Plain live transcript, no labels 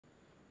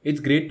It's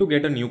great to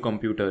get a new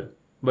computer,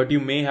 but you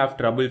may have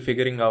trouble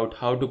figuring out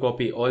how to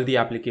copy all the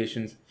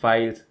applications,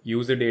 files,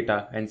 user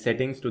data, and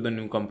settings to the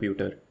new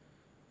computer.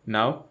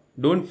 Now,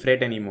 don't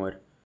fret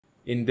anymore.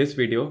 In this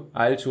video,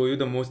 I'll show you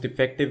the most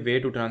effective way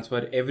to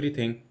transfer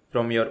everything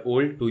from your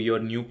old to your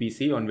new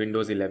PC on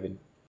Windows 11.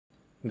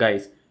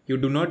 Guys, you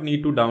do not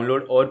need to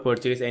download or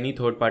purchase any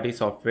third-party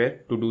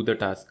software to do the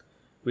task.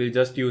 We'll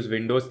just use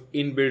Windows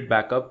inbuilt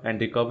backup and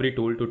recovery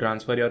tool to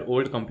transfer your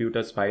old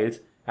computer's files,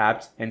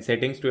 apps, and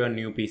settings to your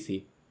new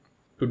PC.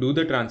 To do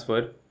the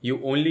transfer,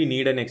 you only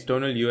need an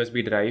external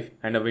USB drive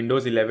and a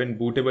Windows 11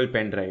 bootable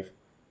pen drive.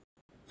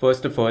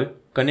 First of all,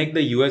 connect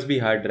the USB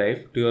hard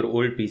drive to your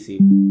old PC.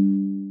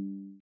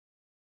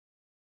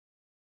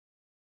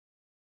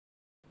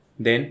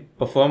 Then,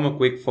 perform a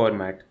quick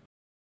format.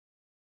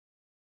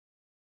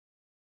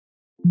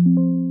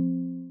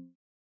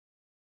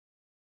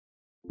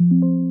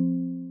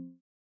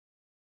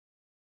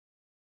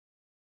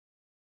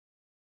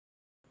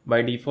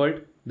 By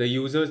default, the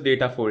user's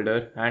data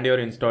folder and your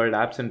installed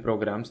apps and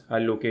programs are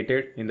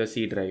located in the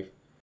C drive.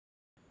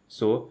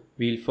 So,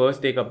 we'll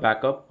first take a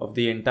backup of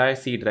the entire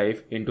C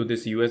drive into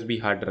this USB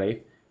hard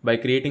drive by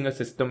creating a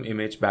system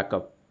image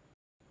backup.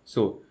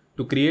 So,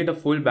 to create a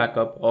full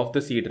backup of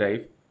the C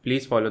drive,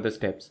 please follow the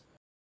steps.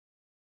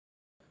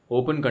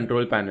 Open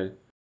Control Panel.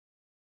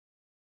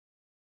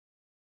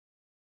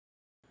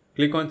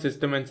 Click on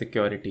System and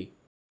Security.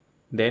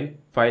 Then,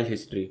 File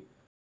History.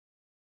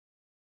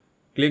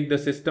 Click the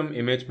System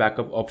Image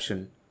Backup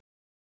option.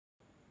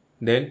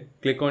 Then,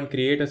 click on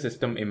Create a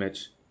System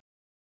Image.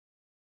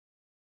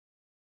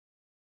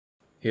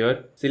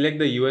 Here, select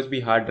the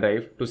USB hard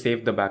drive to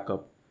save the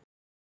backup.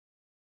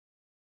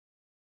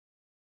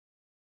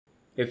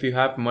 If you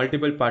have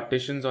multiple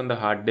partitions on the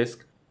hard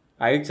disk,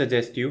 I'd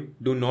suggest you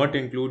do not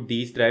include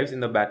these drives in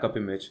the backup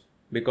image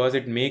because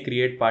it may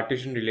create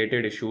partition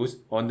related issues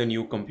on the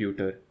new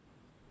computer.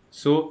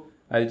 So,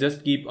 I'll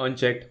just keep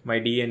unchecked my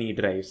D and E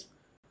drives.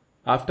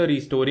 After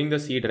restoring the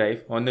C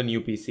drive on the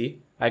new PC,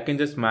 I can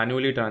just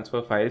manually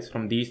transfer files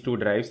from these two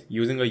drives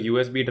using a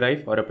USB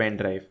drive or a pen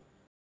drive.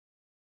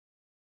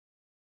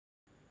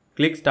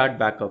 Click Start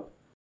Backup.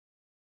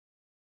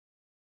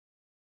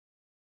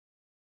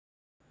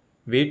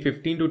 Wait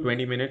 15 to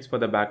 20 minutes for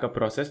the backup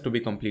process to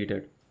be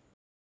completed.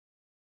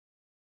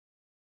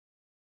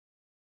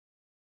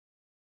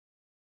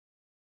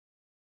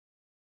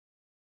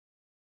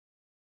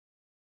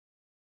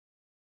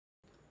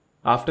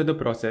 After the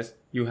process,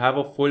 you have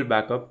a full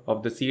backup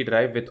of the C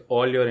drive with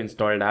all your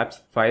installed apps,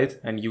 files,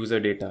 and user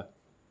data.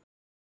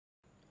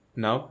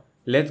 Now,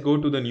 let's go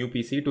to the new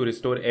PC to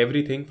restore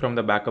everything from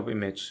the backup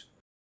image.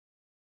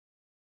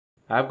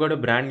 I've got a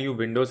brand new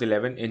Windows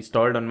 11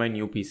 installed on my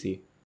new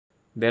PC.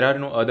 There are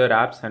no other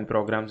apps and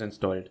programs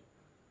installed.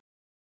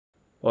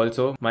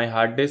 Also, my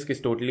hard disk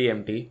is totally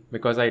empty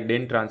because I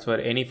didn't transfer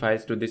any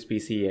files to this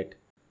PC yet.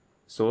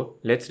 So,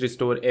 let's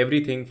restore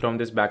everything from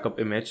this backup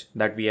image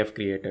that we have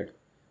created.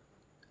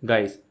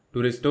 Guys,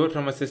 to restore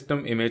from a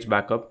system image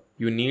backup,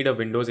 you need a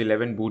Windows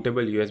 11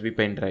 bootable USB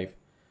pen drive.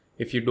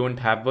 If you don't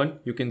have one,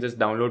 you can just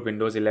download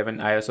Windows 11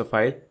 ISO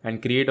file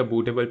and create a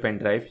bootable pen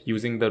drive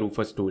using the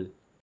Rufus tool.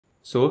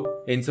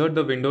 So, insert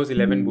the Windows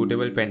 11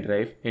 bootable pen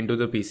drive into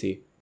the PC.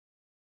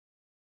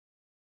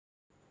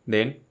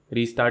 Then,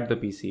 restart the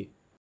PC.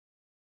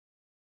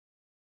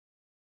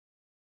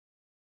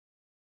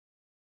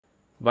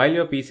 While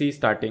your PC is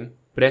starting,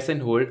 press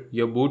and hold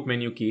your boot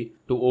menu key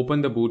to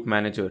open the boot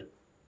manager.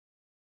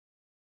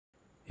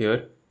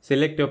 Here,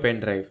 select your pen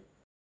drive.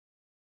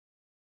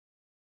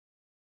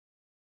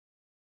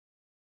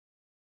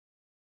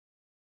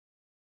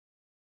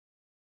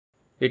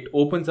 It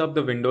opens up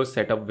the Windows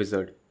Setup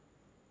wizard.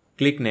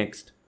 Click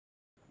Next.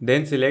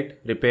 Then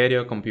select Repair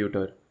your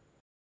computer.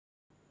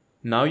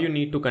 Now you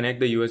need to connect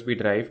the USB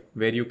drive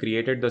where you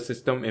created the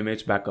system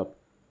image backup.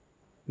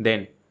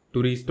 Then,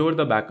 to restore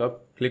the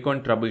backup, click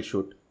on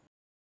Troubleshoot.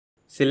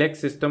 Select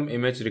System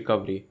Image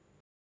Recovery.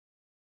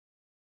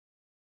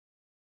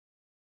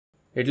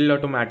 It will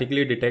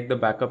automatically detect the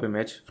backup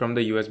image from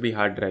the USB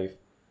hard drive.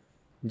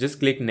 Just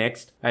click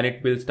Next and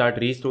it will start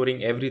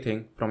restoring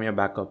everything from your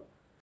backup.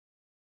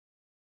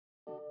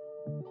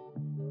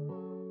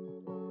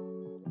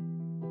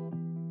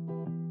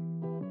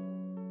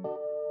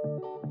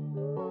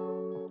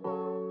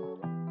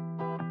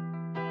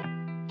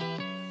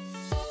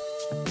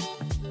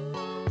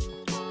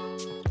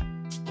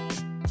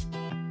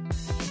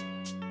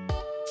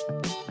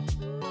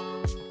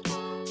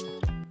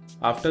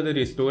 After the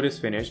restore is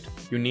finished,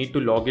 you need to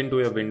log into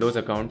your Windows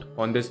account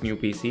on this new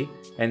PC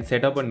and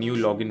set up a new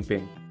login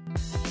PIN.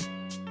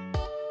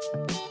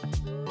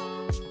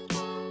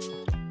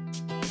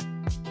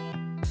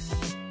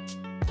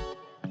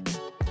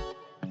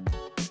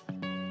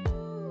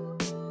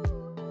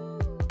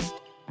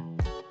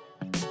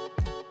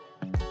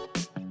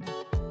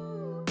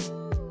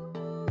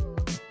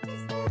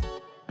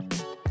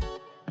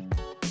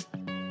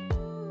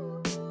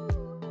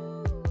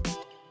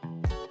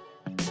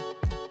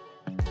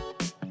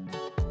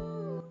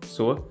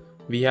 So,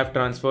 We have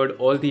transferred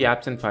all the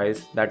apps and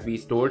files that we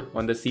stored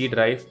on the C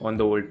drive on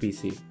the old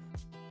PC.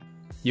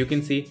 You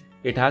can see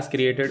it has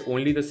created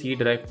only the C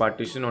drive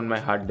partition on my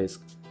hard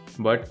disk.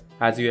 But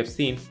as you have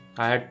seen,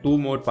 I had 2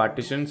 more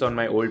partitions on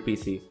my old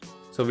PC.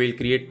 So we'll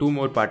create 2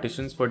 more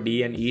partitions for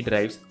D and E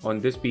drives on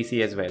this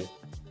PC as well.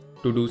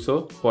 To do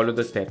so, follow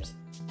the steps.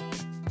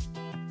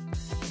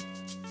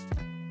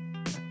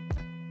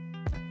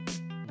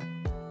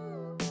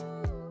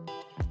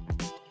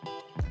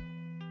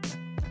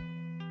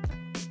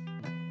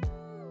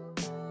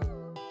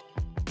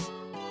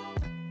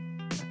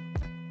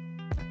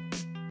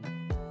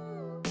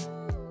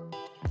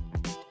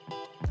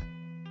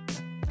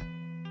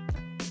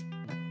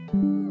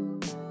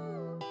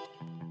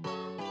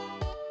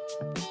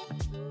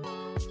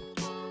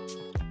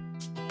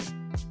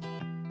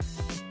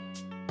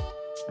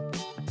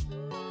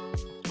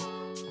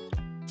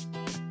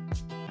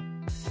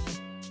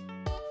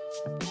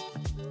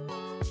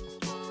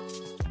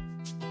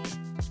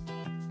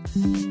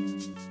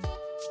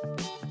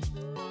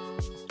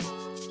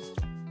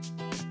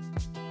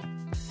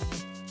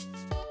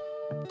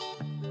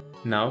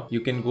 Now you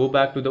can go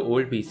back to the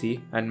old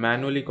PC and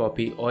manually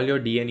copy all your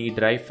D&E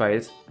drive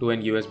files to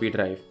an USB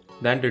drive.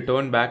 Then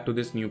return back to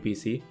this new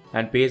PC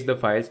and paste the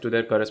files to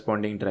their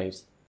corresponding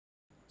drives.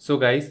 So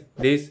guys,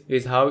 this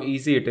is how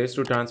easy it is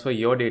to transfer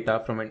your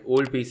data from an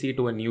old PC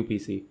to a new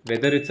PC,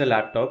 whether it's a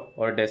laptop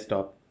or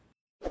desktop.